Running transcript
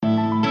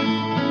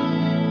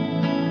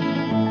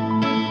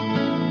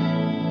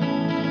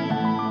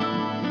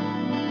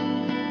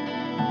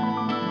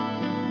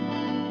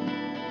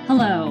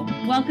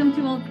Welcome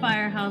to Old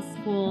Firehouse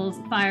School's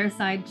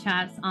Fireside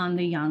Chats on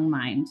the Young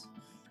Mind.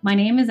 My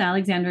name is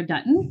Alexandra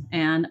Dutton,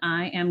 and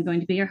I am going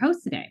to be your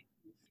host today.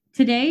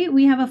 Today,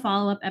 we have a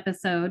follow-up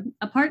episode,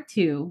 a part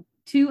two,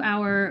 to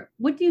our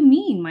What Do You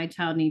Mean My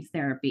Child Needs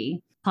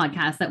Therapy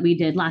podcast that we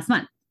did last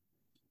month.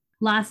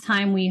 Last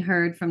time, we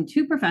heard from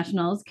two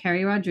professionals,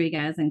 Carrie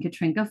Rodriguez and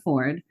Katrinka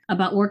Ford,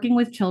 about working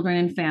with children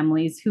and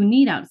families who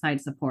need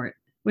outside support,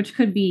 which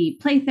could be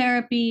play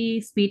therapy,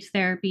 speech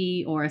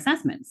therapy, or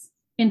assessments.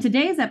 In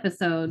today's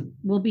episode,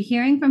 we'll be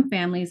hearing from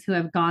families who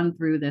have gone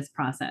through this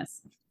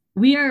process.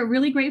 We are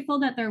really grateful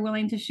that they're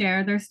willing to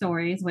share their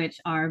stories, which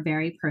are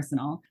very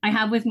personal. I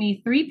have with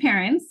me three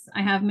parents.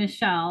 I have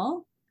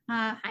Michelle.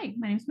 Hi,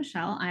 my name is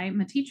Michelle. I'm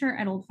a teacher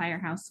at Old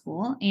Firehouse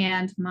School,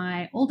 and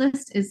my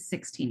oldest is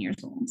 16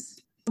 years old.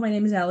 My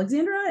name is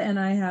Alexandra, and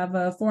I have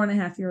a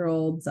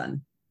 4.5-year-old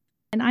son.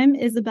 And I'm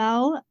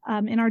Isabel,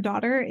 and our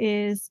daughter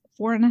is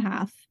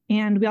 4.5,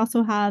 and we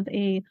also have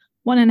a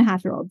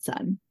 1.5-year-old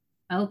son.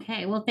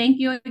 Okay, well, thank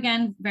you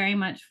again very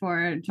much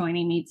for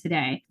joining me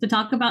today to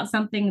talk about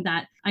something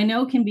that I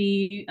know can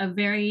be a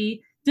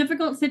very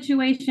difficult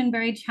situation,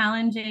 very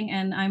challenging,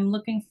 and I'm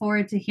looking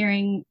forward to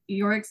hearing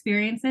your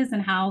experiences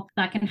and how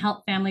that can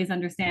help families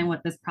understand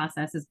what this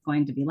process is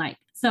going to be like.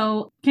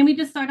 So can we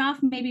just start off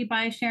maybe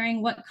by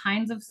sharing what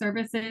kinds of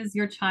services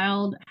your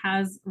child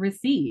has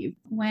received?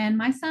 When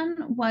my son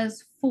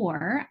was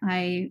 4,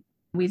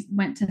 we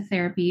went to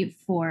therapy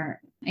for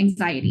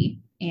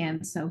anxiety.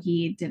 And so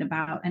he did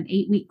about an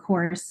 8-week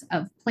course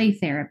of play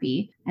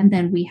therapy. And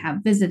then we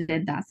have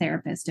visited that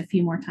therapist a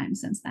few more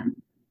times since then.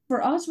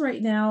 For us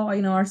right now,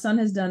 our son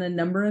has done a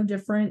number of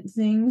different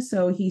things.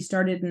 So he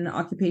started in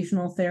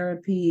occupational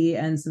therapy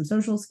and some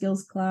social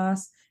skills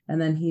class. And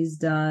then he's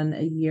done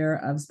a year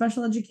of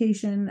special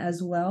education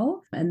as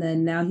well. And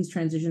then now he's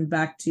transitioned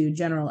back to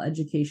general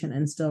education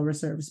and still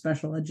reserves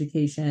special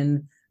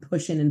education,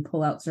 push in and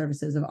pull out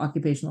services of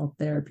occupational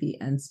therapy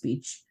and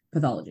speech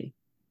pathology.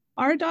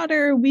 Our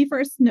daughter, we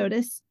first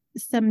noticed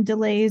some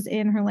delays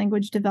in her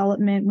language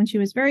development when she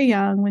was very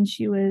young, when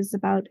she was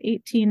about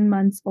 18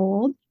 months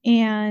old,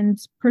 and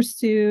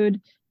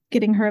pursued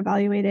getting her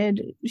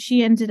evaluated.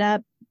 She ended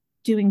up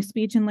doing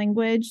speech and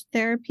language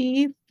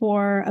therapy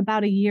for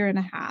about 1.5 years,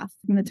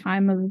 from the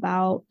time of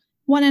about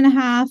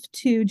 1.5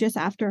 to just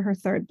after her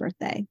 3rd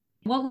birthday.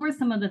 What were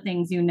some of the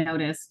things you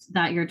noticed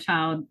that your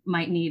child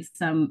might need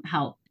some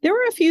help? There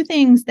were a few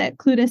things that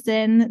clued us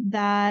in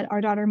that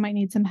our daughter might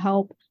need some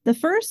help. The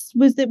first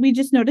was that we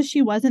just noticed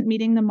she wasn't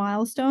meeting the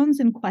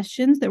milestones and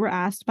questions that were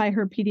asked by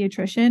her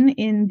pediatrician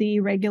in the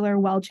regular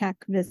well check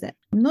visit.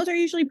 And those are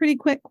usually pretty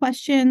quick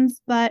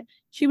questions, but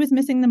she was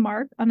missing the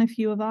mark on a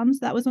few of them. So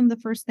that was one of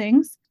the first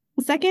things.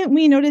 Second,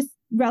 we noticed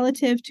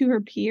relative to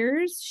her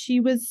peers, she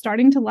was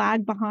starting to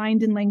lag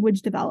behind in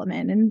language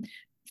development. And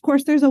of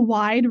course, there's a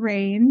wide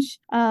range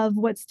of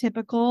what's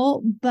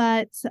typical,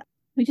 but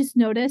we just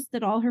noticed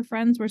that all her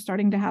friends were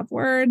starting to have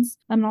words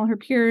and all her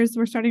peers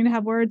were starting to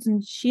have words,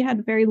 and she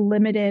had very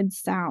limited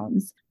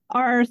sounds.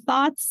 Our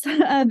thoughts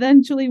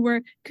eventually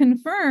were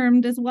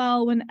confirmed as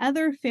well when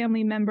other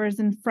family members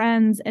and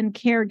friends and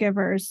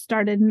caregivers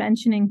started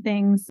mentioning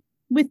things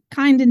with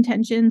kind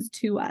intentions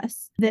to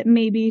us, that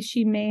maybe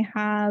she may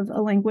have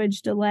a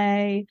language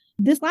delay.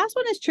 This last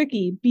one is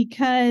tricky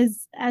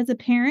because as a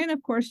parent,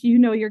 of course, you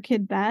know your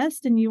kid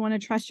best and you want to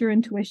trust your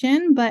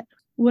intuition. But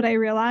what I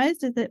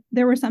realized is that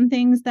there were some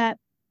things that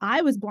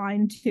I was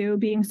blind to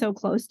being so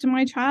close to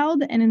my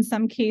child. And in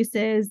some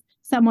cases,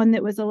 someone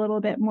that was a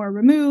little bit more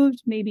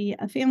removed, maybe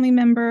a family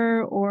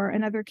member or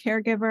another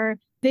caregiver,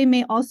 they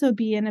may also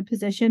be in a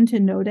position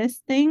to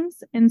notice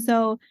things. And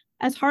so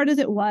as hard as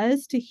it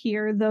was to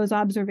hear those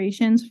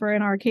observations, for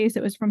in our case,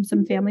 it was from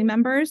some family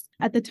members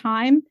at the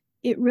time,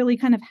 it really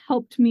kind of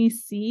helped me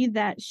see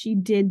that she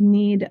did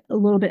need a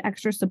little bit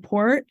extra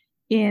support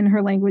in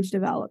her language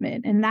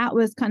development. And that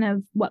was kind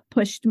of what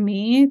pushed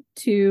me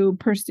to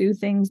pursue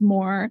things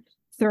more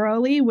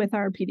thoroughly with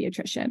our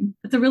pediatrician.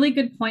 It's a really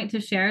good point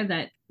to share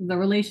that the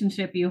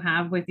relationship you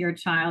have with your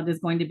child is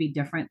going to be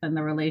different than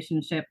the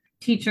relationship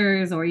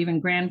teachers or even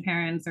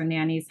grandparents or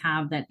nannies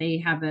have, that they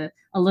have a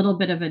little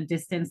bit of a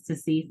distance to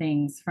see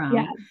things from.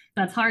 Yeah.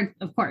 That's hard,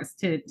 of course,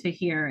 to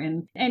hear.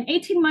 And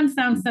 18 months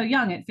sounds so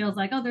young. It feels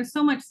like, oh, there's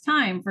so much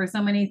time for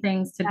so many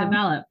things to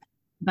develop.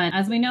 But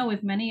as we know,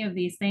 with many of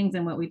these things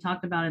and what we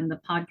talked about in the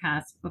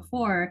podcast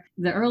before,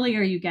 the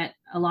earlier you get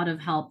a lot of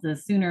help, the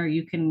sooner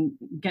you can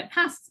get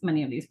past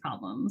many of these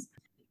problems.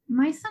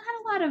 My son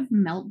had a lot of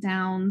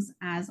meltdowns,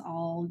 as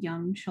all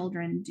young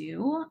children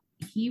do.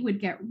 He would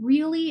get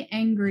really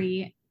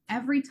angry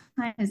every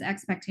time his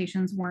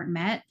expectations weren't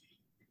met.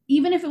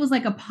 Even if it was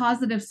like a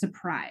positive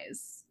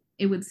surprise,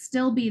 it would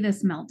still be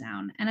this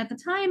meltdown. And at the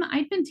time,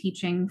 I'd been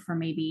teaching for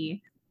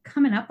maybe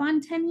coming up on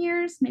 10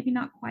 years, maybe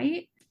not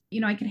quite.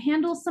 I could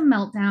handle some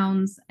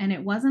meltdowns, and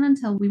it wasn't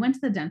until we went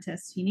to the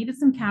dentist. He needed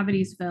some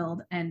cavities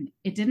filled, and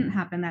it didn't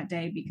happen that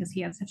day because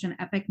he had such an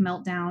epic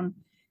meltdown.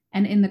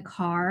 And in the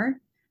car,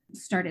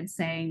 started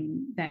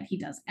saying that he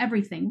does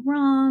everything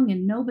wrong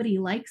and nobody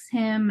likes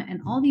him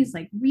and all these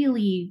like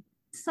really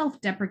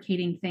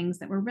self-deprecating things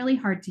that were really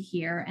hard to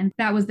hear. And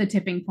that was the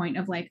tipping point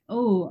of like,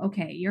 oh,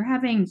 okay, you're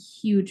having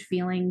huge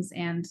feelings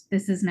and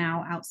this is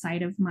now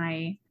outside of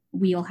my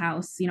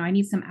wheelhouse. I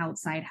need some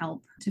outside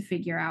help to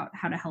figure out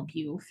how to help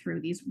you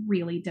through these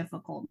really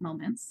difficult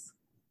moments.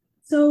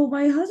 So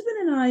my husband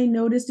and I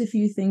noticed a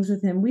few things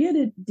with him. We had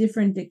a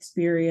different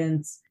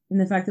experience in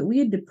the fact that we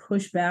had to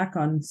push back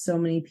on so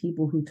many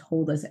people who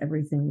told us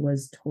everything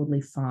was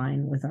totally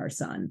fine with our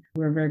son.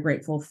 We're very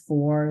grateful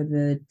for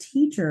the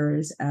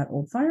teachers at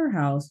Old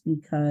Firehouse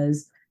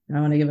because I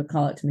want to give a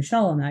call out to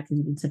Michelle on that because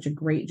you did such a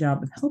great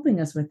job of helping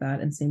us with that.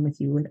 And same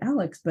with you with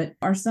Alex. But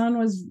our son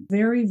was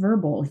very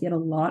verbal. He had a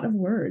lot of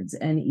words.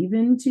 And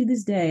even to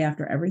this day,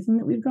 after everything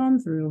that we've gone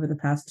through over the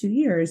past 2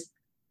 years,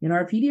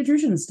 our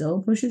pediatrician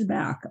still pushes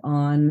back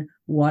on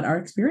what our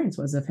experience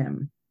was of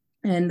him.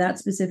 And that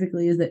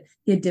specifically is that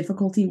he had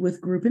difficulty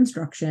with group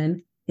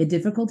instruction, he had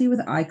difficulty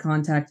with eye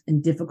contact,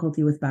 and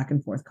difficulty with back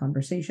and forth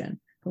conversation.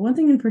 But one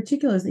thing in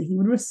particular is that he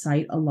would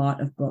recite a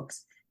lot of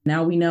books.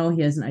 Now we know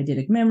he has an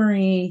eidetic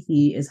memory,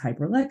 he is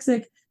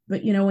hyperlexic,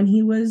 but when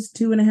he was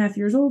 2.5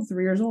 years old,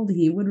 3 years old,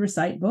 he would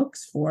recite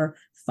books for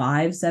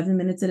 5-7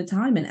 minutes at a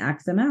time and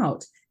act them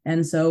out.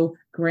 And so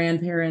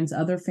grandparents,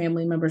 other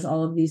family members,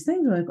 all of these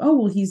things are like, oh,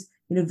 well, he's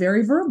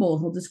very verbal.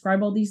 He'll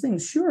describe all these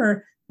things.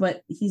 Sure.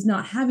 But he's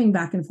not having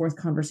back and forth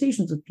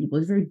conversations with people.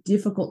 It's very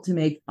difficult to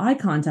make eye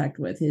contact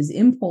with. His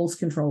impulse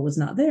control was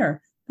not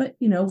there. But,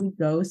 we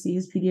go see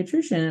his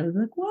pediatrician and it was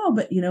like, wow,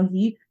 but,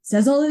 he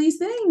says all of these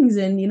things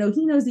and, he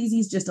knows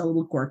he's just a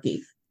little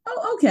quirky.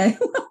 Oh, okay.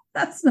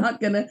 That's not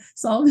going to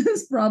solve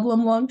his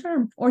problem long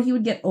term. Or he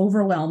would get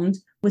overwhelmed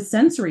with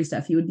sensory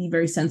stuff. He would be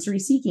very sensory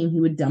seeking. He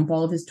would dump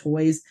all of his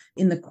toys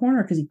in the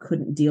corner because he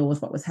couldn't deal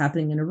with what was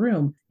happening in a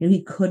room.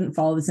 He couldn't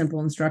follow the simple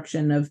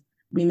instruction of,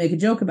 we make a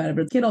joke about it,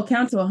 but the kid will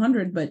count to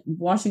 100, but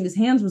washing his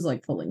hands was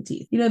like pulling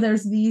teeth.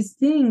 There's these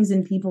things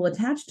and people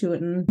attached to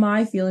it. And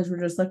my feelings were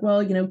just like,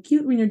 well,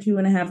 cute when you're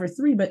 2.5 or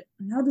 3, but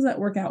how does that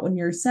work out when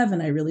you're 7?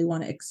 I really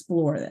want to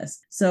explore this.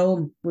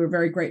 So we're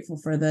very grateful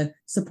for the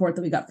support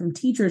that we got from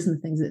teachers, and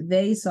the things that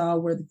they saw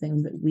were the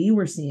things that we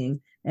were seeing.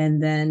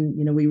 And then,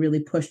 we really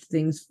pushed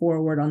things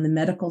forward on the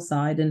medical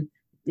side. And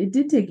it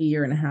did take 1.5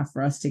 years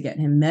for us to get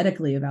him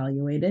medically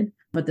evaluated,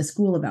 but the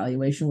school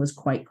evaluation was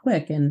quite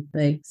quick and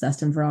they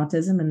assessed him for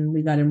autism and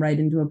we got him right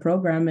into a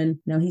program and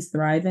he's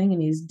thriving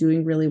and he's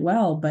doing really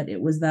well. But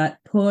it was that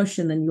push.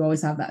 And then you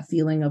always have that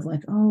feeling of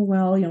like, oh,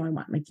 well, I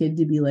want my kid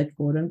to be like,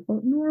 quote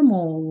unquote,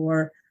 normal,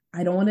 or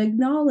I don't want to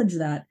acknowledge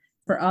that.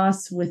 For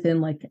us, within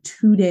like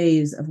 2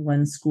 days of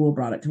when school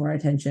brought it to our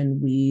attention,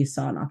 we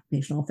saw an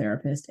occupational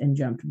therapist and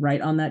jumped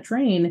right on that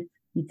train.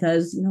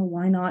 Because,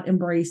 why not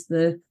embrace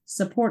the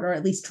support or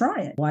at least try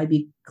it? Why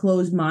be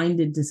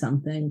closed-minded to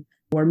something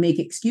or make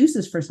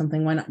excuses for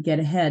something? Why not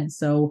get ahead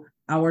so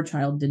our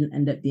child didn't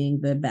end up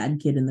being the bad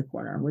kid in the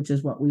corner, which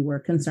is what we were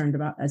concerned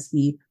about as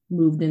he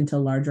moved into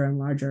larger and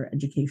larger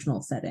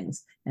educational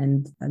settings.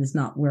 And that is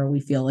not where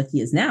we feel like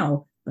he is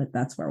now, but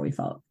that's where we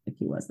felt like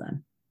he was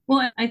then.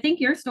 Well, I think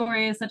your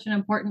story is such an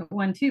important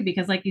one too,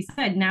 because like you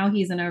said, now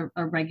he's in a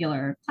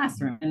regular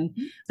classroom and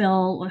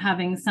still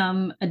having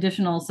some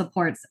additional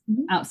supports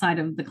outside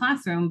of the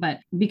classroom. But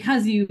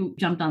because you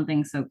jumped on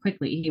things so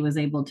quickly, he was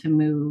able to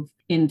move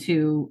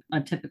into a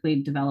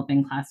typically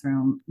developing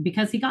classroom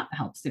because he got the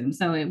help soon.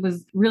 So it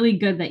was really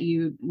good that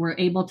you were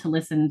able to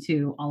listen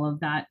to all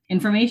of that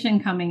information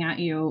coming at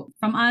you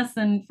from us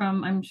and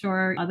from, I'm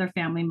sure, other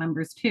family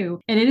members too.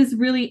 And it is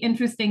really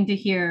interesting to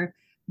hear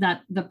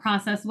that the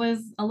process was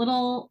a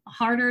little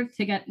harder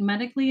to get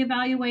medically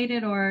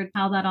evaluated or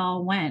how that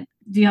all went.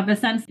 Do you have a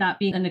sense that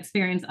being an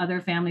experience other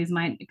families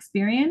might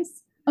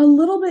experience? A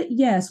little bit,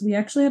 yes. We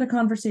actually had a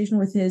conversation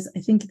with I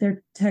think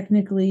they're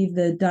technically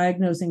the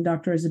diagnosing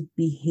doctor is a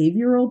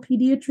behavioral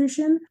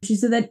pediatrician. She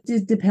said that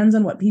it depends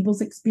on what people's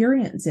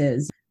experience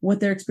is, what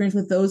their experience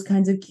with those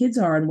kinds of kids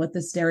are, and what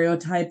the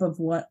stereotype of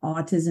what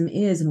autism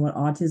is and what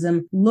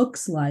autism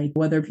looks like,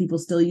 whether people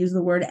still use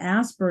the word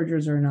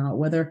Asperger's or not,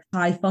 whether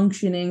high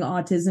functioning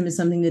autism is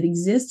something that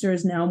exists or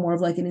is now more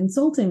of like an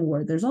insulting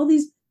word. There's all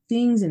these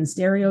things and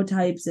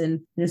stereotypes and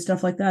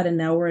stuff like that. And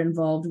now we're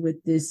involved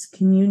with this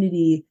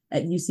community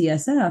at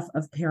UCSF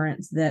of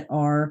parents that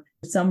are,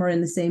 some are in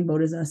the same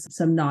boat as us,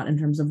 some not in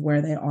terms of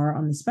where they are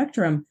on the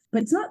spectrum.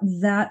 But it's not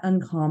that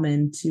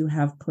uncommon to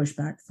have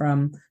pushback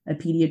from a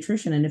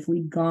pediatrician. And if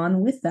we'd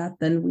gone with that,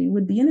 then we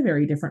would be in a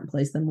very different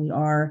place than we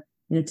are,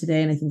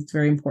 today. And I think it's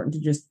very important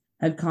to just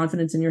have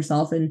confidence in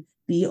yourself and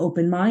be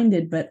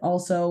open-minded, but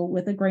also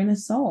with a grain of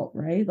salt,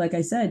 right? Like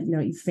I said,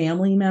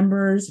 family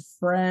members,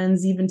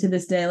 friends, even to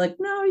this day, like,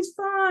 no, he's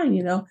fine.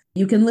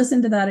 You can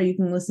listen to that, or you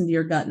can listen to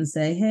your gut and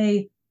say,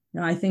 hey,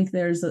 I think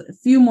there's a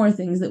few more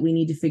things that we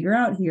need to figure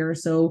out here.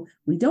 So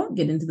we don't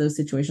get into those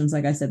situations,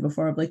 like I said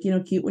before, of like,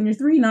 cute when you're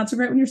 3, not so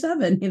great when you're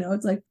 7.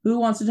 It's like, who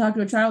wants to talk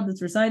to a child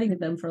that's reciting at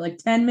them for like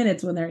 10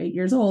 minutes when they're 8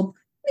 years old?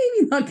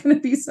 Maybe not going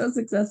to be so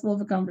successful of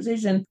a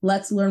conversation.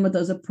 Let's learn what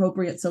those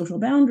appropriate social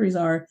boundaries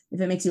are. If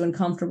it makes you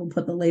uncomfortable,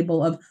 put the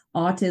label of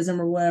autism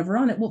or whatever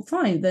on it. Well,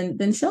 fine,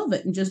 then shelve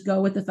it and just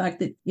go with the fact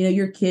that,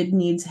 your kid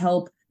needs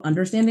help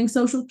understanding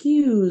social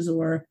cues,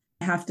 or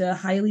I have to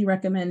highly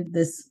recommend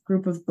this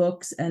group of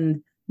books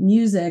and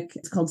music.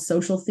 It's called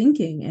Social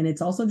Thinking, and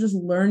it's also just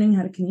learning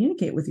how to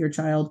communicate with your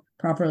child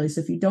properly.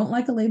 So if you don't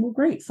like a label,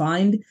 great,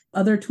 find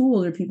other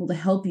tools or people to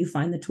help you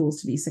find the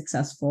tools to be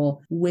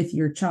successful with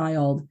your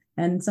child.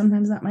 And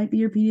sometimes that might be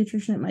your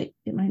pediatrician,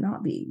 it might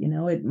not be,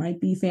 it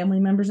might be family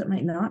members, it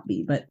might not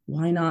be, but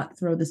why not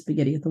throw the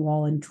spaghetti at the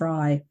wall and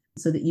try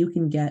so that you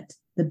can get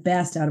the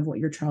best out of what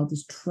your child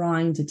is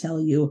trying to tell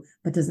you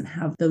but doesn't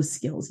have those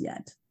skills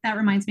yet. That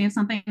reminds me of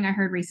something I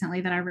heard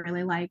recently that I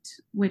really liked,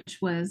 which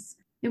was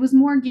it was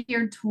more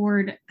geared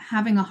toward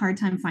having a hard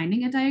time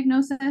finding a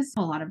diagnosis.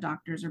 A lot of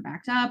doctors are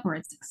backed up, or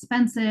it's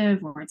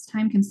expensive, or it's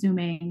time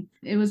consuming.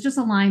 It was just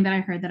a line that I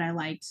heard that I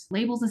liked.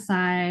 Labels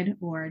aside,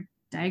 or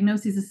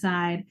diagnoses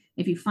aside,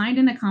 if you find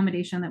an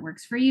accommodation that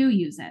works for you,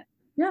 use it.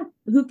 Yeah,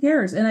 who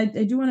cares? And I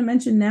do want to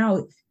mention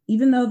now,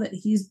 even though that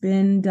he's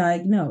been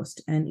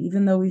diagnosed and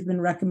even though we've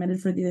been recommended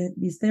for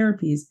these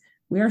therapies,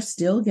 we are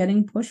still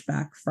getting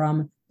pushback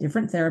from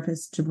different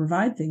therapists to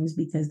provide things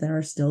because there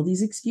are still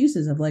these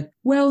excuses of like,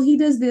 well, he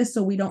does this,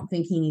 so we don't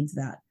think he needs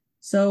that.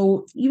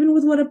 So even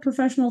with what a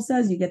professional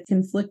says, you get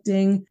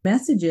conflicting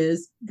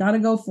messages. Got to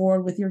go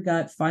forward with your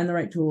gut, find the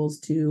right tools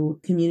to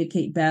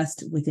communicate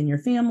best within your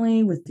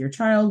family, with your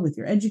child, with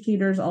your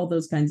educators, all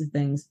those kinds of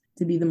things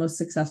to be the most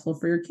successful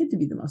for your kid to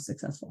be the most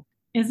successful.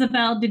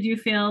 Isabel, did you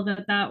feel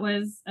that that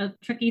was a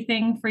tricky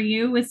thing for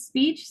you with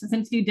speech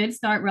since you did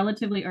start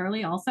relatively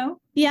early also?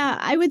 Yeah,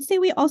 I would say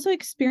we also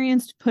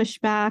experienced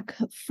pushback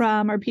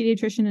from our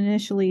pediatrician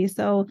initially.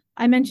 So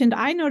I mentioned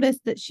I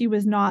noticed that she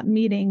was not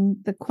meeting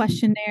the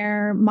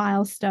questionnaire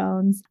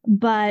milestones,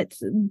 but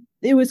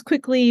it was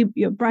quickly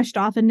brushed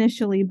off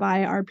initially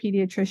by our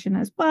pediatrician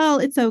as well.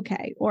 It's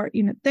okay. Or,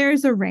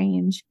 there's a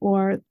range,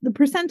 or the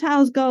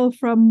percentiles go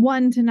from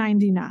 1 to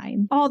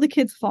 99. All the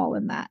kids fall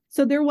in that.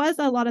 So there was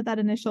a lot of that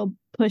initial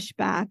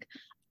pushback.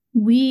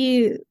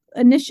 We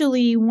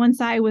initially,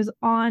 once I was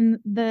on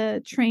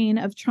the train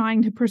of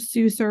trying to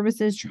pursue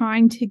services,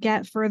 trying to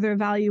get further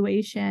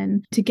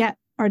evaluation to get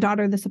our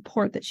daughter the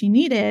support that she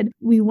needed,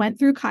 we went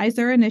through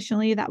Kaiser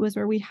initially. That was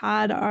where we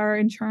had our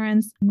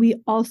insurance. We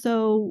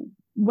also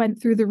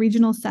went through the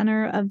regional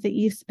center of the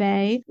East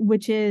Bay,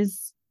 which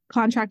is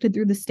contracted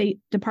through the State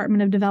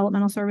Department of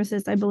Developmental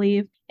Services, I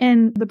believe.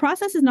 And the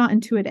process is not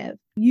intuitive.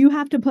 You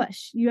have to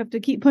push. You have to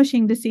keep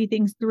pushing to see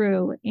things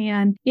through,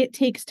 and it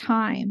takes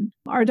time.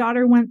 Our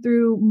daughter went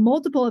through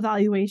multiple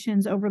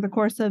evaluations over the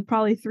course of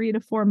probably 3 to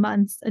 4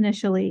 months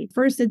initially.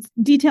 First, it's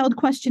detailed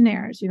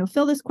questionnaires.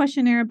 Fill this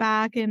questionnaire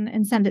back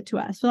and send it to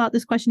us. Fill out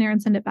this questionnaire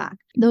and send it back.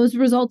 Those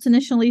results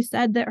initially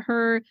said that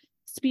her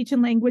speech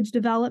and language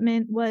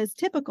development was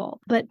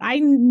typical, but I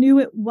knew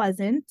it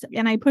wasn't.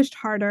 And I pushed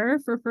harder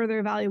for further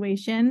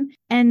evaluation.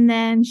 And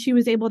then she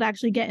was able to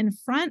actually get in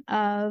front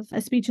of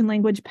a speech and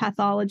language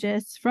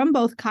pathologist from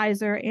both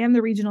Kaiser and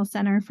the regional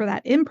center for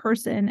that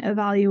in-person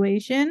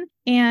evaluation.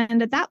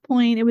 And at that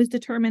point, it was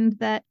determined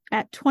that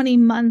at 20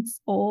 months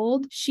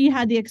old, she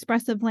had the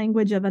expressive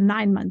language of a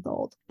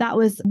 9-month-old. That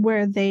was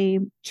where they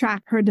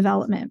tracked her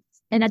development.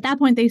 And at that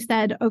point, they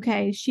said,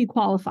 okay, she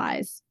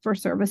qualifies for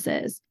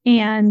services.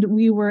 And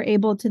we were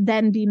able to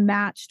then be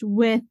matched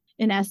with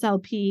an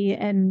SLP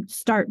and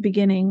start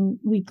beginning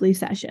weekly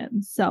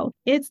sessions. So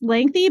it's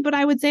lengthy, but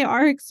I would say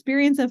our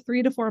experience of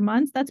 3 to 4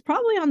 months, that's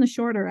probably on the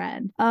shorter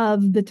end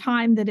of the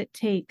time that it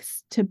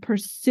takes to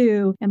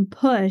pursue and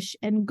push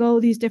and go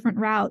these different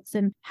routes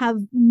and have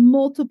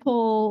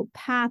multiple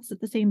paths at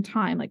the same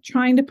time, like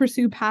trying to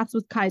pursue paths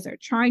with Kaiser,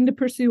 trying to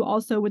pursue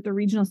also with the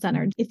regional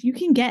center. If you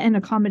can get an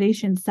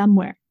accommodation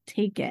somewhere,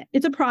 take it.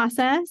 It's a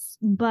process,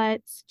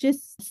 but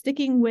just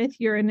sticking with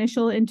your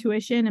initial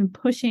intuition and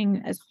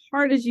pushing as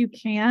hard as you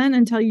can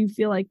until you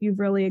feel like you've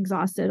really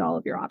exhausted all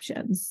of your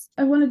options.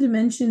 I wanted to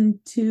mention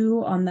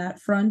too on that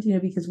front,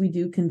 because we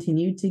do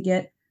continue to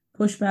get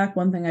pushback.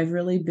 One thing I've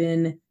really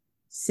been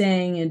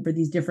saying, and for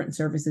these different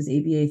services,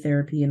 ABA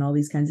therapy and all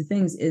these kinds of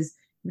things, is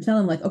we tell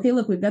them like, okay,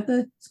 look, we've got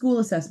the school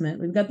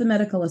assessment, we've got the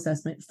medical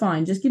assessment.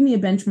 Fine, just give me a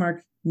benchmark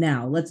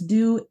now. Let's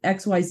do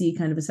XYZ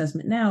kind of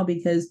assessment now,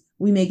 because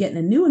we may get in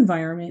a new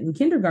environment in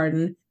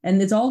kindergarten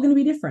and it's all going to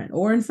be different,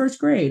 or in first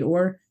grade,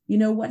 or,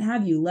 what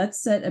have you.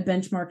 Let's set a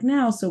benchmark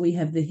now so we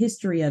have the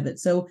history of it.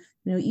 So,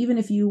 even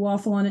if you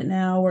waffle on it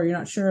now or you're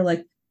not sure,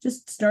 like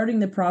just starting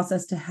the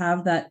process to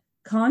have that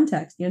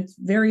context, it's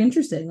very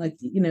interesting. Like,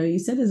 you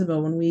said,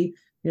 Isabel, when we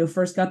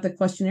first got the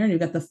questionnaire and you've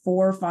got the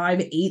 4,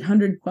 5,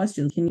 800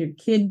 questions. Can your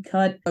kid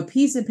cut a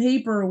piece of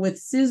paper with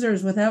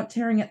scissors without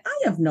tearing it? I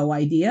have no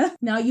idea.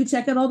 Now you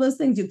check out all those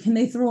things. Can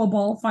they throw a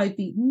ball 5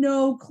 feet?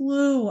 No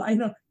clue. I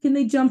don't. Can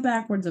they jump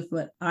backwards a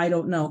foot? I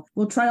don't know.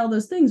 We'll try all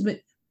those things.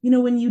 But,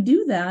 when you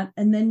do that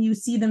and then you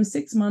see them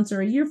 6 months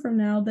or a year from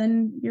now,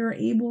 then you're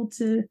able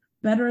to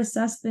better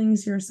assess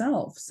things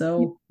yourself.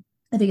 So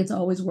I think it's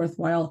always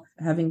worthwhile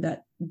having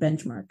that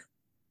benchmark.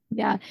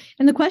 Yeah.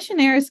 And the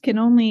questionnaires can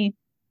only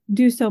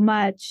do so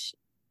much.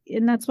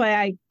 And that's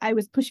why I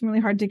was pushing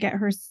really hard to get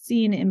her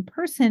seen in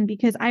person,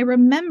 because I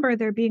remember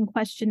there being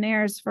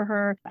questionnaires for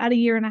her at 1.5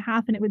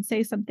 years, and it would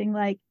say something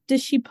like,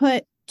 does she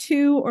put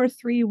 2 or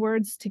 3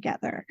 words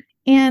together?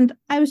 And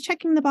I was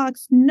checking the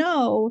box,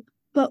 no,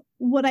 but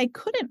what I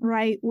couldn't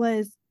write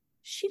was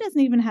she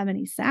doesn't even have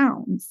any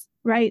sounds,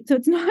 right? So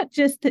it's not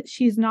just that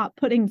she's not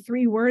putting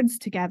 3 words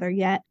together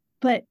yet,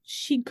 but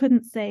she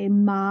couldn't say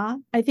ma.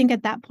 I think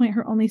at that point,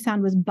 her only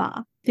sound was ba.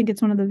 I think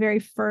it's one of the very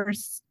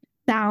first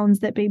sounds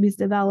that babies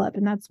develop.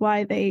 And that's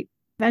why they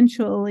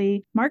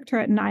eventually marked her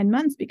at 9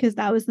 months, because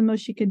that was the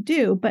most she could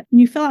do. But when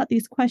you fill out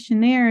these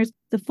questionnaires,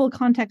 the full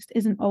context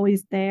isn't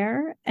always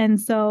there. And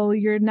so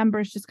your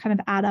numbers just kind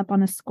of add up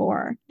on a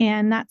score.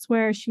 And that's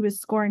where she was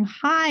scoring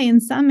high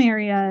in some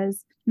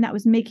areas. And that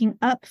was making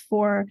up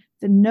for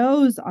the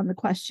no's on the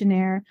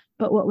questionnaire.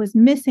 But what was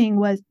missing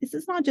was, this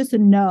is not just a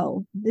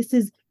no.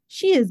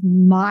 She is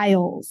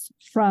miles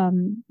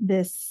from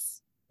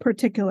this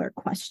particular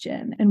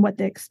question and what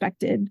the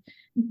expected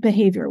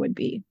behavior would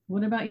be.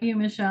 What about you,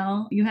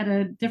 Michelle? You had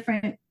a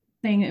different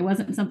thing. It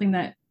wasn't something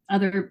that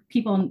other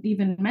people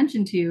even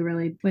mentioned to you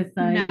really with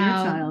your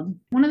child.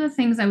 One of the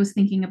things I was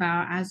thinking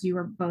about as you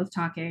were both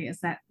talking is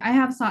that I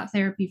have sought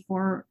therapy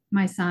for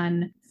my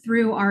son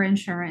through our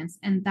insurance,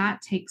 and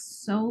that takes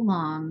so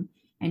long,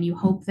 and you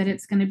hope that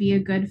it's going to be a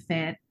good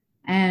fit.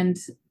 And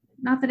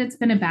not that it's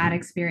been a bad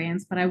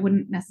experience, but I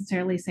wouldn't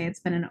necessarily say it's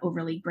been an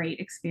overly great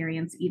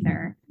experience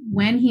either.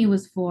 When he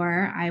was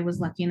 4, I was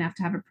lucky enough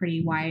to have a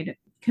pretty wide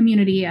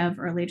community of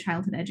early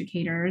childhood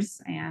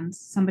educators, and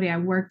somebody I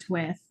worked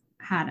with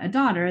had a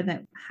daughter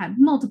that had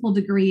multiple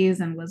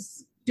degrees and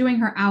was doing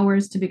her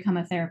hours to become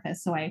a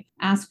therapist. So I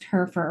asked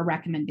her for a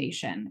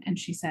recommendation, and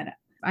she said,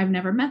 I've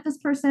never met this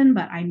person,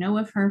 but I know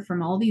of her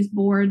from all these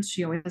boards.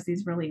 She always has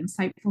these really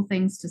insightful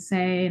things to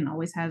say and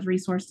always has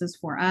resources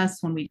for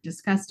us when we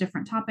discuss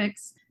different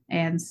topics.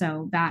 And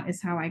so that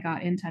is how I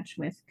got in touch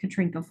with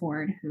Katrinka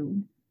Ford,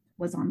 who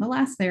was on the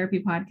last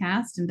therapy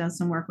podcast and does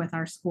some work with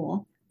our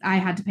school. I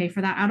had to pay for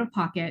that out of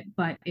pocket,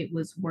 but it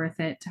was worth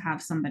it to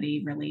have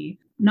somebody really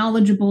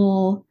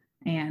knowledgeable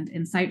and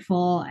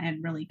insightful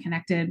and really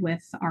connected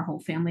with our whole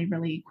family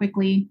really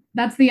quickly.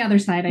 That's the other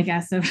side, I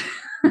guess, of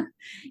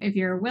if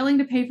you're willing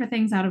to pay for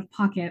things out of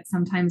pocket,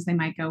 sometimes they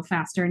might go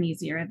faster and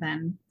easier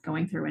than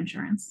going through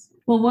insurance.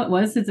 Well, what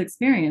was his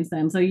experience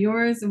then? So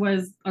yours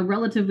was a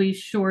relatively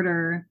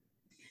shorter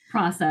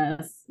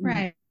process.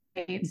 Right.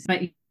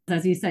 But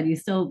as you said, you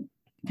still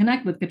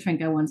connect with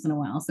Katrinka once in a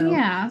while. So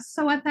yeah.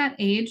 So at that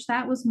age,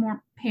 that was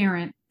more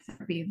parent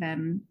therapy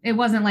than, it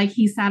wasn't like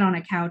he sat on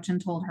a couch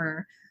and told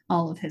her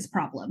all of his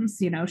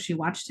problems. You know, she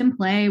watched him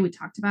play. We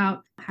talked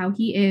about how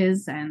he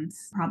is and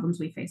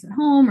problems we face at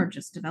home or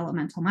just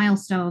developmental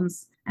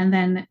milestones. And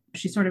then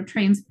she sort of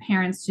trains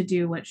parents to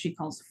do what she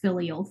calls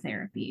filial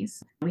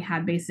therapies. We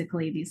had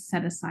basically these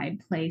set aside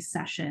play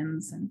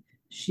sessions, and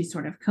she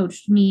sort of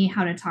coached me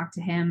how to talk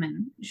to him.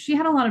 And she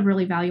had a lot of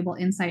really valuable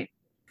insight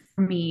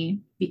for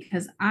me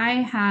because I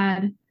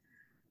had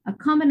a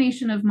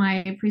combination of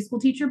my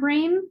preschool teacher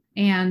brain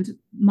and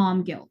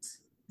mom guilt.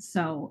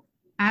 So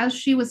as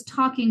she was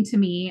talking to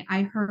me,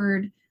 I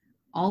heard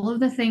all of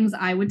the things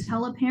I would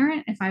tell a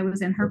parent if I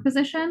was in her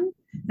position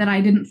that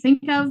I didn't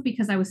think of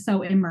because I was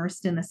so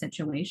immersed in the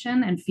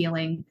situation and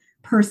feeling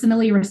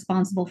personally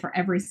responsible for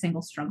every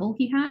single struggle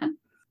he had.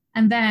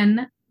 And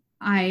then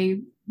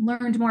I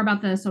learned more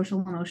about the social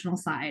emotional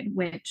side,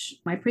 which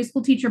my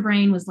preschool teacher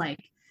brain was like,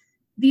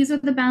 these are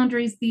the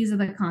boundaries, these are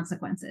the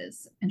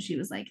consequences. And she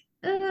was like,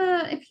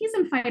 if he's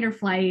in fight or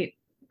flight,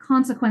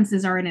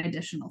 consequences are an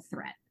additional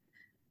threat.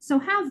 So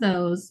have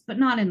those, but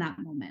not in that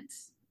moment.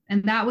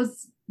 And that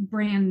was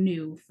brand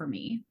new for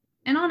me.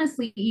 And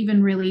honestly,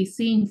 even really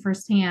seeing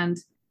firsthand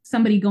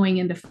somebody going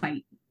into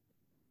fight.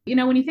 You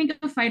know, when you think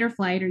of fight or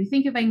flight, or you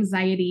think of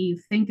anxiety, you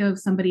think of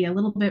somebody a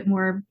little bit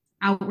more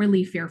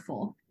outwardly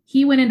fearful.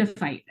 He went into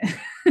fight.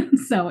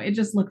 So it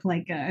just looked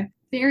like a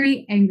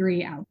very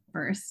angry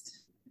outburst.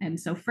 And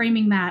so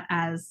framing that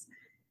as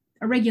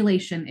a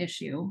regulation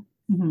issue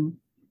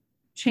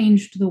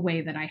changed the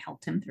way that I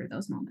helped him through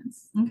those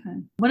moments. Okay.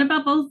 What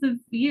about both of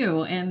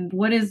you, and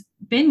what has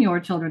been your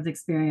children's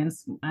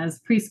experience as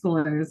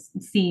preschoolers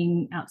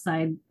seeing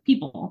outside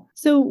people?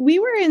 So we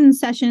were in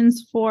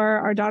sessions for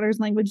our daughter's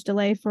language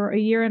delay for a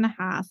year and a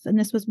half, and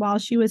this was while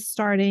she was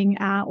starting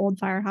at Old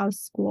Firehouse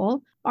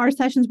School. Our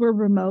sessions were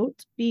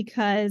remote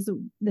because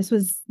this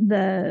was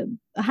the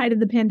height of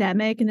the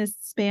pandemic, and this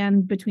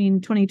spanned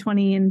between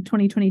 2020 and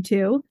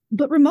 2022.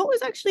 But remote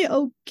was actually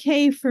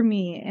okay for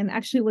me. And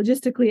actually,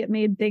 logistically, it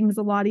made things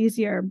a lot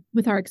easier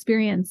with our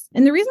experience.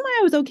 And the reason why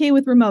I was okay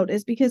with remote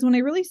is because when I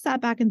really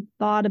sat back and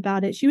thought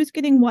about it, she was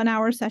getting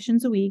 1-hour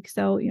sessions a week.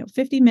 So,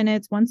 50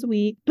 minutes once a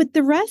week. But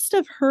the rest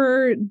of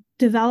her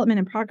development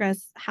and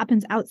progress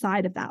happens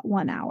outside of that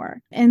 1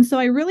 hour. And so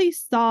I really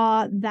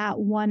saw that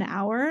 1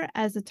 hour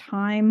as a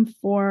time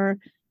for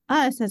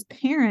us as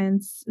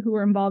parents who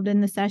were involved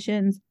in the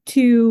sessions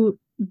to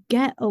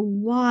get a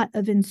lot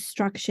of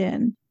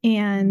instruction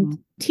and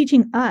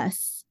teaching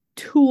us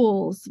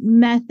tools,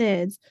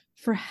 methods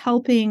for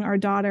helping our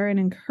daughter and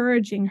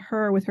encouraging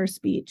her with her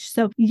speech.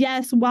 So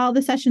yes, while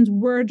the sessions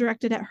were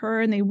directed at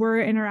her and they were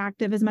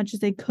interactive as much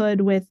as they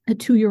could with a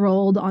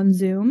 2-year-old on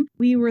Zoom,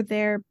 we were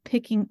there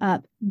picking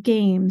up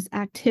games,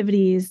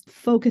 activities,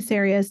 focus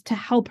areas to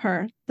help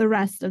her the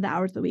rest of the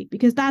hours of the week,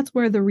 because that's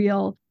where the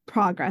real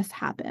progress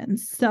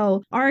happens.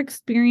 So our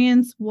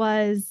experience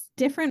was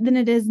different than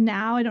it is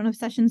now. I don't know if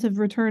sessions have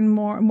returned,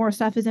 more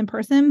stuff is in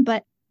person,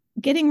 but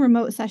getting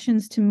remote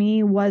sessions to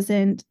me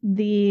wasn't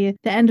the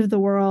end of the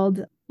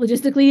world.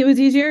 Logistically, it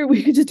was easier.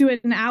 We could just do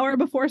it an hour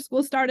before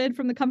school started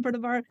from the comfort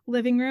of our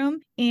living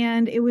room.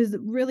 And it was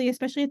really,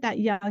 especially at that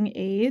young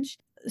age,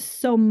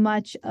 so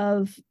much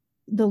of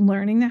the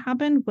learning that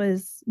happened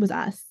was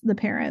us, the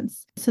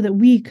parents, so that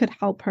we could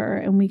help her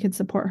and we could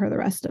support her the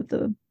rest of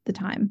the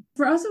time.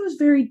 For us, it was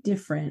very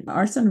different.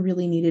 Our son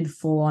really needed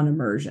full-on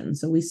immersion.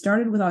 So we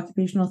started with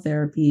occupational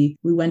therapy.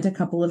 We went a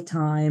couple of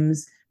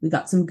times. We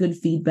got some good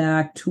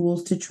feedback,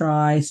 tools to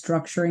try,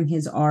 structuring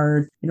his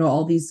art,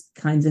 all these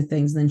kinds of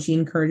things. And then she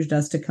encouraged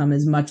us to come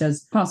as much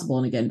as possible.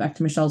 And again, back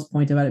to Michelle's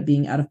point about it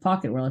being out of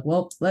pocket. We're like,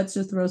 well, let's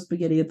just throw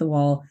spaghetti at the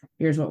wall.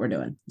 Here's what we're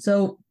doing.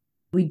 So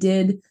we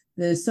did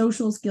the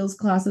social skills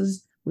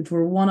classes, which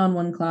were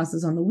one-on-one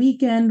classes on the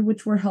weekend,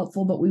 which were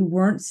helpful, but we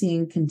weren't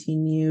seeing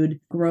continued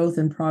growth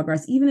and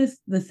progress, even if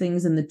the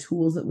things and the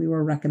tools that we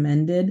were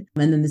recommended.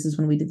 And then this is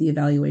when we did the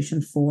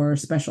evaluation for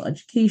special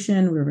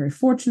education. We were very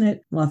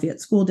fortunate. Lafayette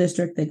School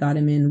District, they got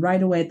him in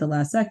right away at the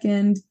last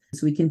second.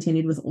 So we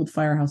continued with Old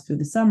Firehouse through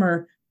the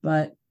summer,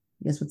 but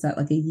I guess what's that,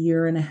 like a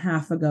year and a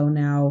half ago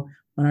now,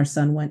 when our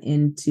son went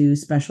into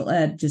special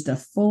ed, just a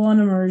full-on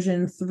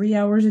immersion, 3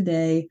 hours a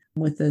day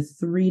with a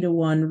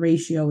 3-to-1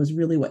 ratio is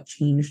really what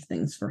changed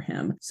things for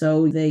him.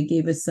 So they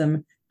gave us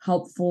some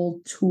helpful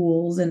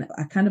tools and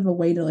a kind of a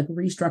way to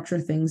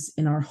restructure things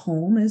in our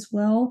home as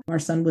well. Our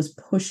son was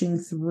pushing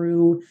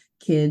through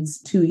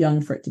kids too young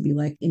for it to be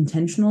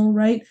intentional,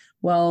 right?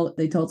 Well,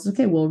 they told us,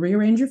 okay, we'll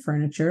rearrange your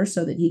furniture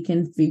so that he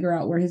can figure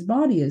out where his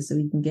body is, so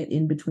he can get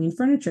in between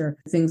furniture,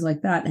 things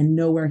like that, and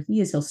know where he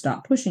is. He'll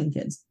stop pushing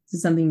kids. This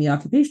is something the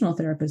occupational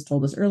therapist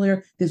told us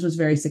earlier. This was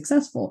very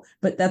successful,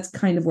 but that's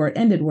kind of where it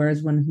ended.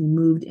 Whereas when he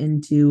moved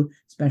into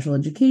special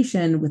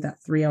education with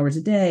that 3 hours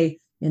a day,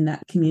 in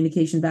that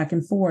communication back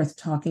and forth,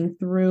 talking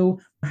through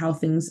how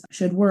things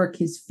should work,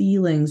 his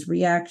feelings,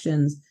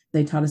 reactions.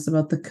 They taught us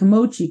about the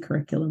Komochi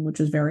curriculum, which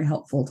was very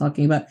helpful,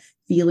 talking about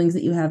feelings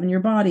that you have in your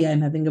body.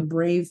 I'm having a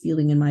brave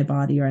feeling in my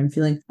body, or I'm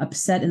feeling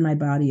upset in my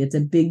body. It's a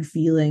big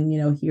feeling.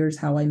 Here's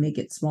how I make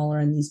it smaller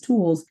in these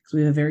tools. Because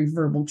we have a very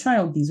verbal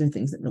child. These are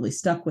things that really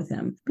stuck with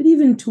him. But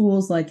even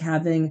tools like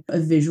having a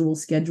visual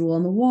schedule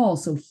on the wall,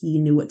 so he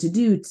knew what to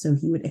do. So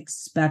he would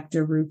expect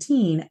a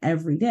routine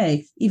every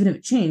day. Even if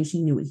it changed,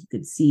 he knew what he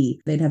could see.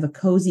 They'd have a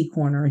cozy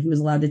corner. He was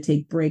allowed to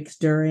take breaks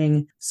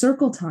during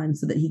circle time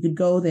so that he could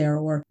go there.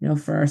 Or,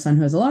 for our son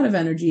who has a lot of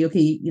energy,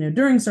 okay,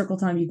 during circle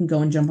time, you can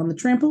go and jump on the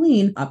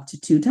trampoline up to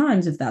 2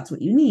 times if that's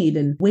what you need.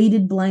 And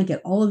weighted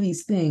blanket, all of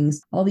these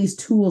things, all these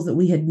tools that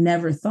we had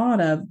never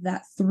thought of.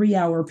 That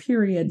 3-hour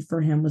period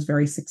for him was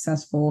very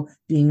successful,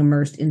 being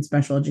immersed in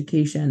special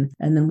education.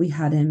 And then we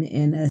had him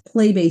in a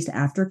play-based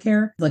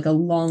aftercare, like a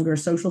longer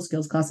social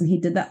skills class. And he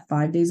did that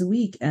 5 days a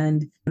week.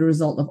 And the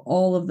result of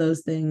all of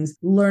those things,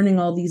 learning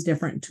all these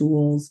different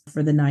tools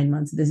for the 9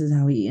 months, this is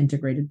how he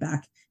integrated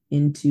back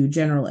into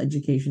general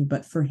education.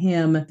 But for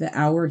him, the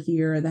hour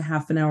here, the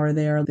half an hour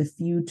there, the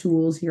few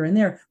tools here and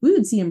there, we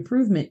would see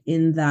improvement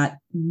in that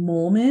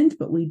moment,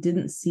 but we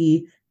didn't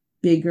see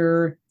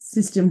bigger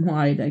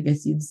system-wide, I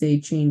guess you'd say,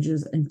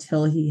 changes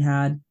until he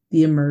had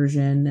the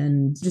immersion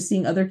and just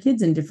seeing other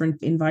kids in different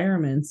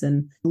environments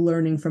and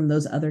learning from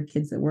those other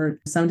kids that were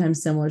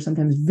sometimes similar,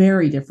 sometimes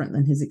very different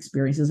than his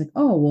experiences. Like,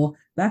 oh, well,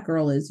 that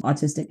girl is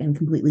autistic and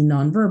completely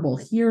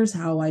nonverbal. Here's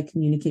how I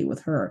communicate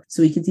with her.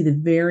 So he could see the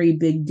very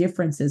big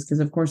differences because,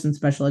 of course, in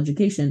special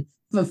education,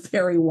 a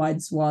very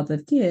wide swath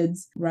of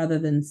kids rather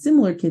than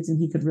similar kids, and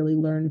he could really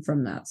learn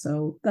from that.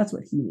 So that's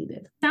what he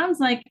needed. Sounds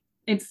like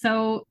it's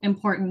so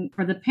important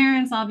for the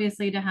parents,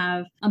 obviously, to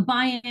have a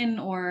buy-in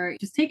or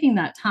just taking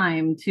that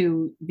time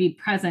to be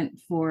present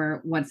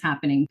for what's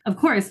happening. Of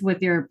course, with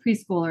your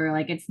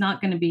preschooler, it's not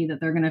going to be that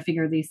they're going to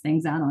figure these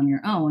things out on your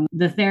own.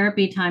 The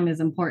therapy time is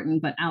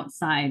important, but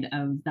outside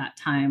of that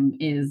time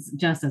is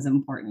just as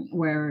important,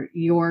 where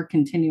you're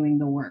continuing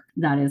the work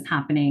that is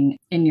happening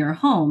in your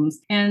homes.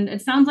 And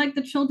it sounds like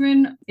the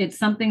children, it's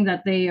something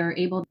that they are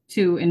able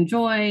to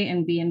enjoy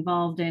and be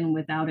involved in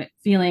without it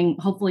feeling,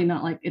 hopefully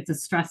not like it's a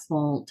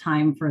stressful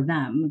time for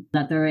them,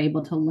 that they're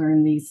able to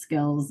learn these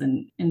skills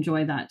and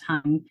enjoy that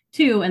time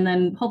too. And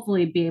then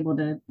hopefully be able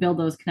to build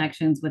those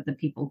connections with the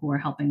people who are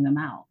helping them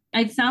out.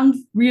 It sounds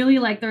really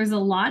like there's a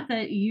lot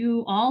that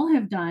you all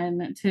have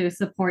done to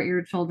support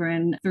your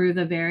children through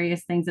the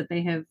various things that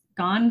they have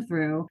gone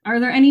through. Are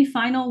there any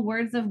final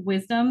words of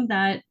wisdom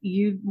that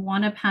you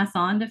want to pass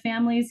on to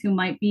families who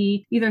might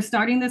be either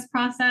starting this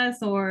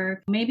process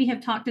or maybe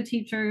have talked to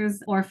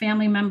teachers or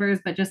family members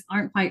but just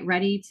aren't quite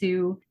ready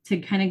to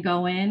kind of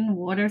go in?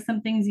 What are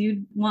some things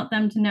you'd want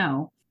them to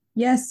know?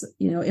 Yes,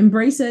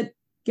 embrace it.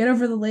 Get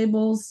over the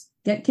labels.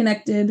 get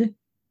connected.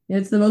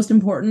 It's the most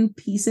important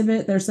piece of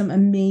it. There's some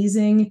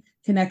amazing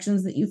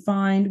connections that you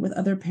find with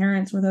other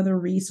parents, with other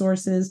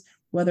resources,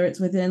 whether it's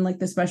within like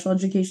the special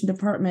education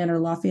department or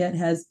Lafayette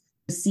has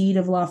the seed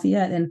of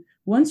Lafayette. And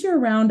once you're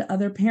around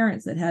other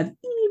parents that have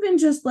even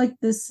just like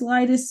the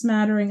slightest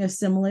smattering of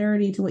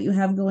similarity to what you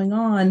have going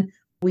on,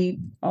 we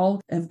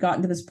all have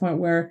gotten to this point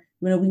where,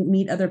 we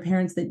meet other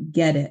parents that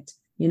get it.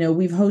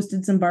 We've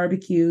hosted some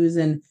barbecues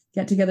and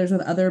get-togethers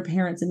with other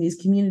parents in these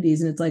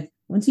communities. And it's like,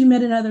 once you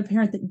met another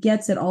parent that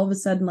gets it, all of a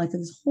sudden, like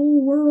this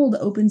whole world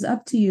opens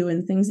up to you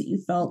and things that you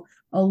felt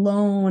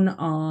alone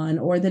on,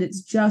 or that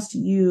it's just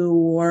you,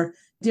 or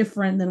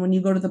different than when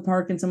you go to the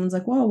park and someone's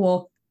like, whoa,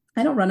 well,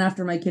 I don't run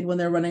after my kid when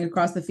they're running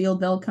across the field.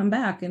 They'll come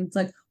back. And it's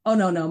like, oh,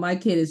 no, my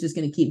kid is just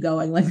going to keep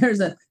going. Like there's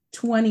a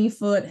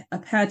 20-foot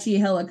Apache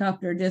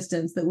helicopter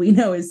distance that we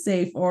know is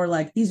safe, or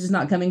like he's just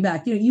not coming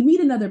back. You meet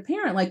another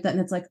parent like that and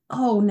it's like,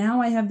 oh,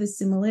 now I have this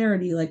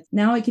similarity. Like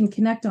now I can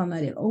connect on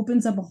that. It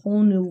opens up a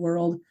whole new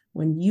world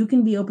when you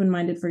can be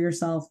open-minded for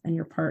yourself and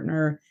your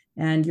partner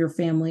and your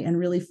family and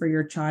really for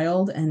your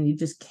child. And you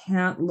just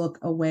can't look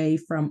away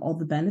from all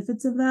the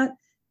benefits of that.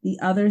 The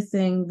other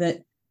thing that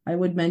I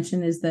would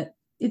mention is that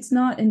it's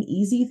not an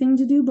easy thing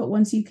to do, but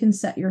once you can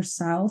set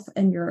yourself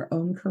and your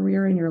own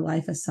career and your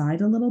life aside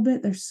a little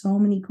bit, there's so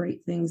many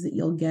great things that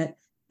you'll get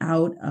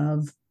out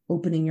of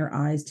opening your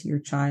eyes to your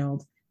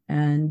child.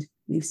 And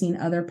we've seen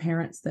other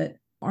parents that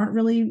aren't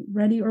really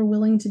ready or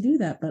willing to do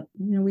that. But,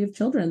 we have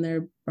children.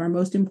 They're our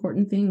most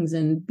important things,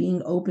 and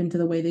being open to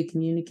the way they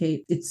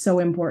communicate. It's so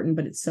important,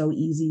 but it's so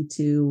easy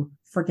to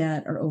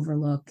forget or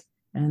overlook.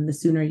 And the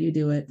sooner you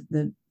do it,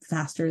 the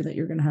faster that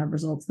you're going to have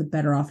results, the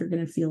better off you're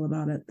going to feel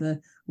about it, the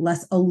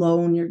less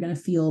alone you're going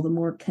to feel, the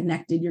more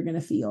connected you're going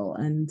to feel.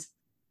 And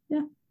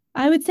yeah.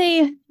 I would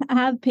say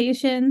have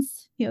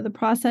patience. The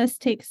process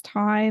takes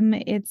time.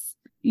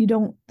 You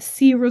don't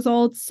see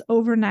results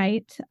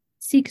overnight.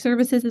 Seek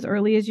services as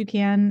early as you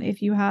can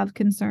if you have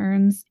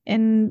concerns.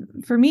 And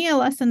for me, a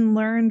lesson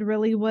learned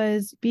really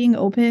was being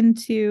open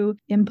to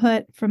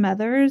input from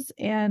others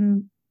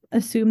and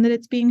assume that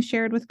it's being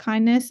shared with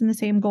kindness and the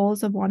same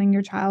goals of wanting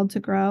your child to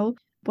grow,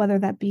 whether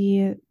that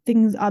be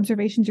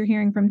observations you're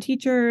hearing from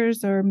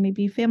teachers or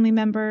maybe family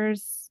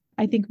members.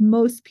 I think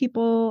most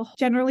people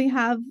generally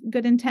have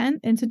good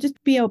intent, and so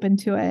just be open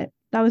to it.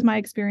 That was my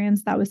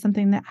experience. That was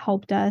something that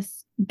helped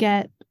us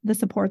get the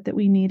support that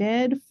we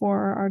needed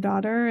for our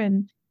daughter.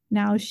 And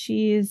now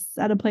she's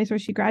at a place where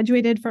she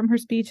graduated from her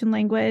speech and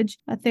language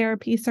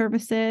therapy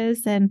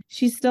services, and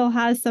she still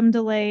has some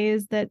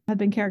delays that have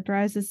been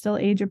characterized as still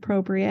age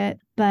appropriate,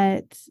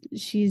 but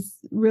she's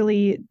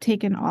really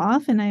taken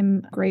off, and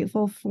I'm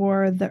grateful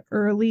for the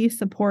early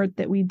support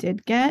that we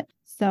did get.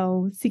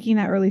 So seeking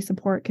that early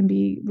support can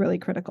be really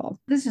critical.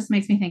 This just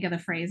makes me think of the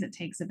phrase, it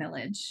takes a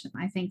village.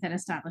 I think that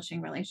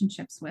establishing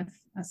relationships with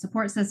a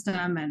support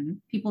system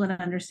and people that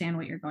understand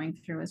what you're going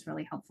through is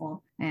really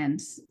helpful. And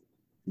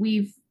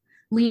we've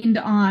leaned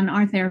on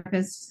our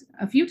therapist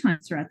a few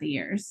times throughout the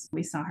years.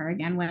 We saw her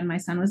again when my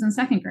son was in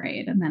second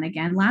grade, and then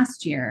again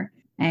last year.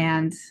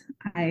 And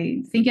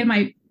I think it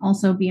might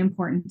also be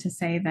important to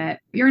say that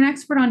you're an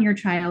expert on your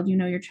child. You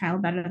know your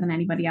child better than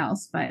anybody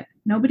else, but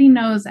nobody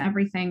knows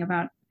everything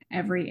about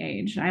every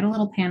age. I had a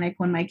little panic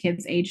when my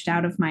kids aged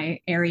out of my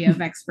area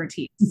of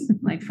expertise.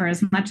 Like, for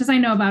as much as I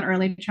know about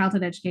early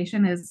childhood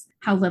education is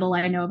how little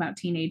I know about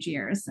teenage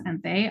years,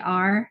 and they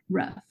are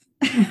rough.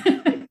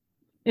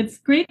 It's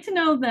great to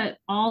know that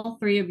all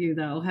three of you,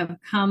 though, have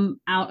come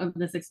out of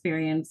this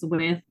experience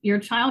with your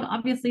child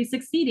obviously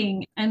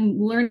succeeding and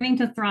learning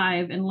to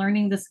thrive and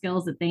learning the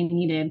skills that they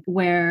needed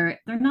where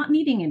they're not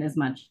needing it as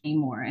much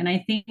anymore. And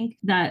I think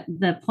that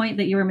the point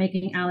that you were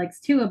making, Alex,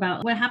 too,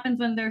 about what happens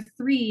when they're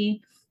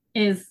 3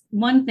 is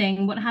one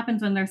thing. What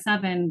happens when they're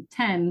 7,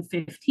 10,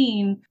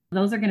 15,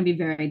 those are going to be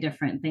very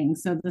different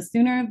things. So the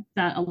sooner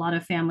that a lot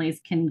of families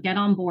can get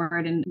on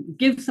board and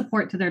give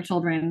support to their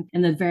children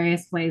in the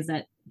various ways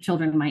that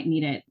children might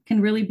need it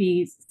can really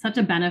be such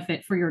a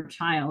benefit for your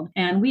child.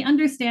 And we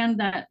understand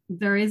that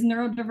there is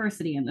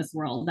neurodiversity in this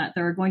world, that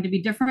there are going to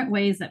be different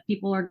ways that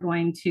people are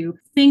going to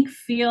think,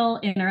 feel,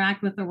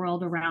 interact with the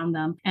world around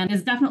them. And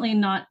it's definitely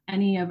not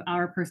any of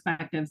our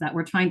perspectives that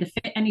we're trying to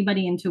fit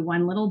anybody into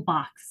one little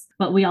box.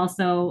 But we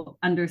also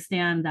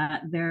understand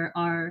that there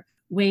are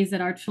ways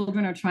that our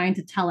children are trying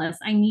to tell us,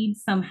 I need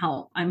some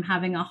help. I'm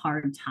having a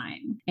hard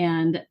time.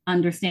 And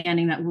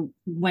understanding that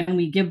when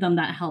we give them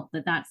that help,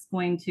 that's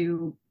going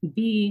to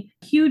be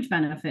a huge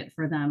benefit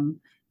for them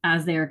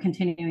as they're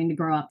continuing to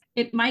grow up.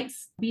 It might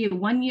be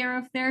 1 year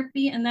of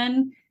therapy, and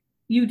then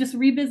you just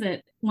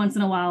revisit once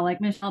in a while,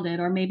 like Michelle did,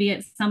 or maybe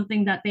it's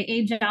something that they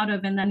age out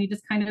of, and then you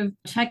just kind of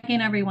check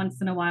in every once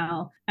in a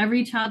while.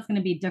 Every child's going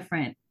to be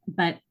different,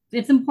 but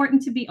it's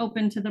important to be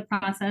open to the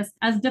process,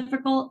 as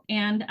difficult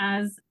and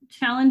as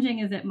challenging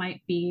as it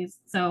might be.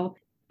 So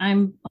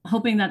I'm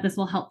hoping that this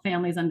will help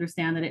families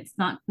understand that it's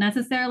not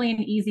necessarily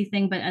an easy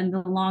thing, but in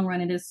the long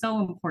run, it is so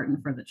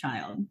important for the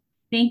child.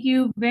 Thank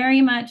you very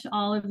much,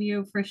 all of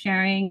you, for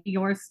sharing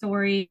your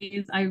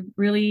stories. I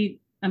really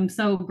I'm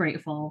so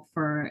grateful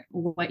for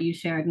what you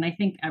shared. And I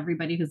think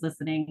everybody who's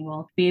listening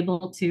will be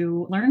able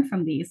to learn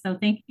from these. So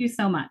thank you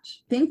so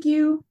much. Thank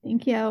you.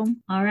 Thank you.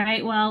 All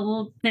right.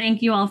 Well,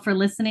 thank you all for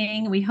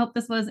listening. We hope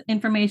this was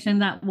information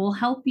that will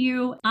help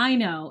you. I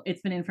know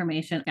it's been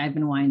information I've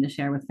been wanting to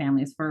share with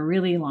families for a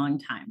really long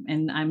time.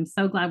 And I'm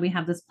so glad we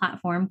have this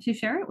platform to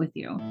share it with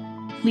you.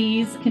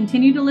 Please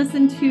continue to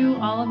listen to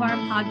all of our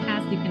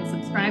podcasts. You can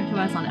subscribe to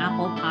us on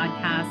Apple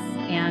Podcasts.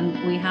 And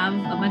we have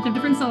a bunch of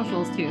different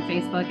socials too,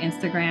 Facebook,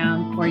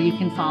 Instagram, where you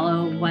can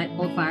follow what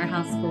Old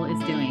Firehouse School is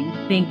doing.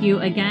 Thank you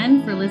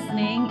again for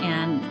listening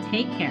and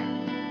take care.